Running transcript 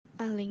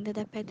a lenda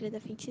da Pedra da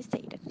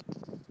Feiticeira.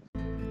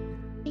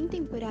 Quem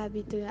tem por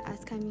hábito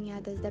as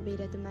caminhadas da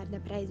beira do mar da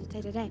praia do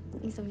Tereré,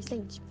 em São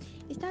Vicente,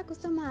 está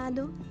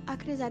acostumado a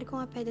cruzar com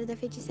a Pedra da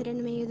Feiticeira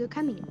no meio do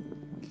caminho.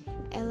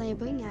 Ela é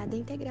banhada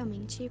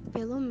integralmente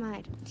pelo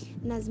mar,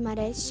 nas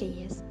marés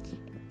cheias,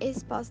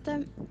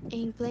 exposta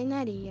em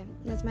plena areia,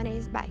 nas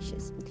marés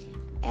baixas.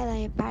 Ela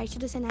é parte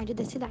do cenário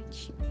da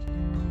cidade.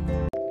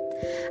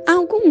 Há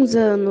alguns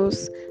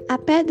anos, a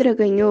pedra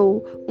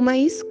ganhou uma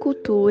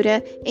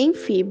escultura em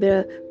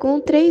fibra com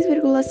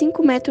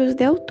 3,5 metros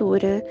de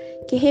altura,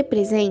 que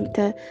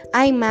representa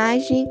a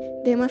imagem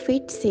de uma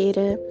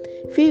feiticeira,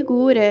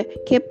 figura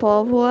que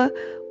povoa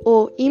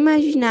o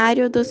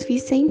imaginário dos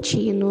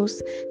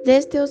vicentinos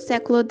desde o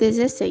século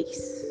XVI.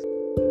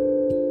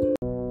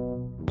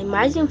 A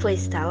imagem foi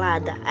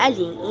instalada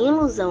ali em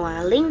ilusão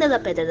à lenda da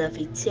Pedra da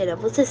Feiticeira.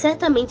 Você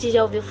certamente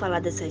já ouviu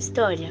falar dessa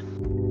história?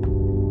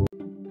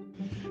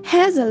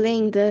 Reza a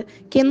lenda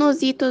que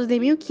nos idos de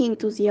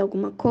 1500 e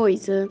alguma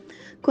coisa,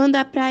 quando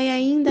a praia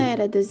ainda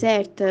era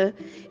deserta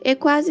e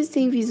quase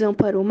sem visão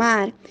para o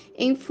mar,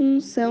 em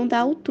função da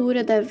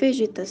altura da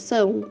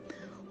vegetação,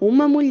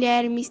 uma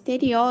mulher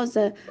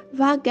misteriosa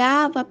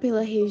vagava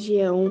pela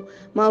região,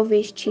 mal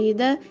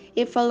vestida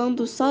e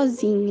falando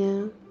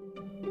sozinha.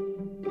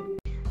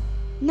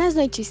 Nas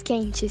noites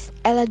quentes,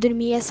 ela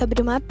dormia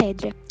sobre uma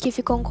pedra, que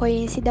ficou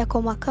conhecida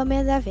como a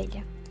Cama da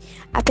Velha.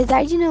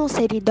 Apesar de não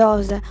ser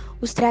idosa,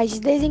 os trajes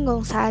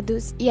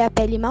desengonçados e a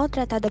pele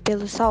maltratada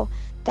pelo sol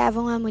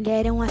davam à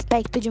mulher um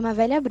aspecto de uma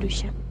velha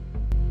bruxa.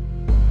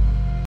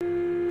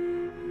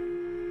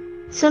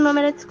 Seu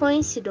nome era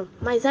desconhecido,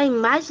 mas a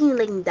imagem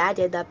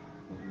lendária da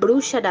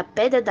bruxa da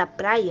Pedra da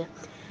Praia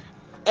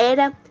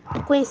era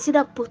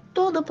conhecida por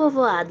todo o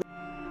povoado.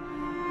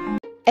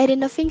 Era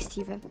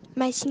inofensiva,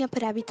 mas tinha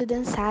por hábito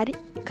dançar,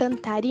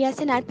 cantar e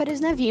acenar para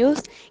os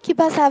navios que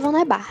passavam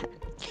na barra.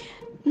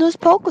 Nos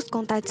poucos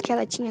contatos que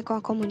ela tinha com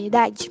a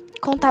comunidade,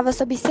 contava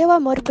sobre seu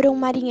amor por um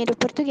marinheiro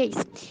português,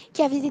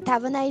 que a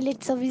visitava na ilha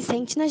de São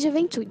Vicente na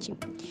juventude,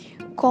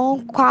 com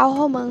o qual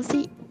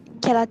romance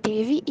que ela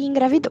teve e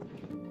engravidou.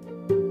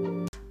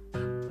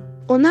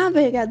 O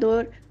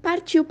navegador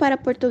partiu para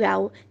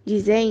Portugal,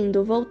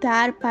 dizendo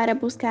voltar para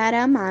buscar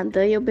a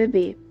amada e o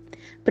bebê.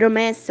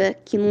 Promessa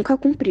que nunca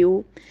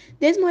cumpriu.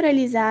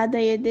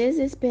 Desmoralizada e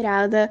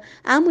desesperada,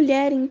 a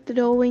mulher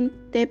entrou em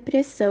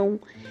depressão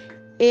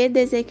e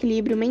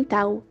desequilíbrio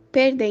mental,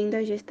 perdendo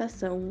a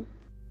gestação.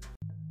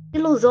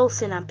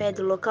 Ilusou-se na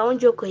pedra, o local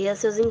onde ocorriam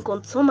seus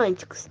encontros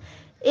românticos,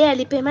 e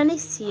ali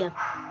permanecia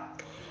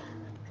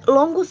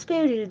longos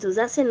períodos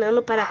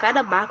acenando para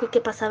cada barco que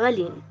passava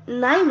ali,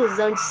 na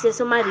ilusão de ser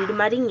seu marido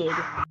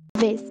marinheiro.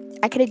 Uma vez,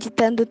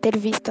 acreditando ter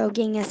visto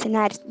alguém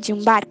acenar de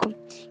um barco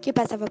que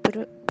passava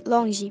por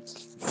longe,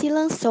 se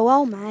lançou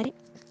ao mar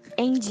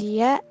em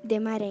dia de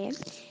maré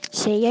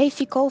cheia e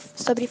ficou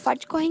sob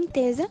forte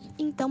correnteza,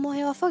 então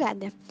morreu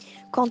afogada.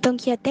 Contam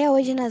que até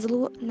hoje,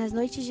 nas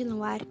noites de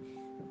luar,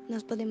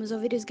 nós podemos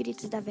ouvir os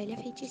gritos da velha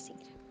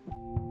feiticeira.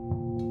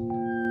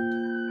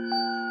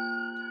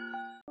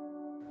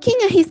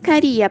 Quem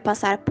arriscaria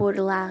passar por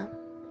lá?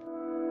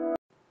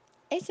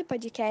 Esse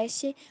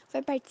podcast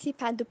foi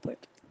participado por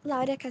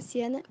Laura,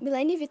 Cassiana,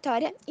 Milleny,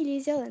 Vitória e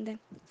Lizi, Holanda.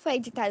 Foi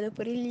editado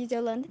por Lizi,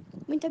 Holanda.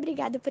 Muito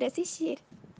obrigada por assistir.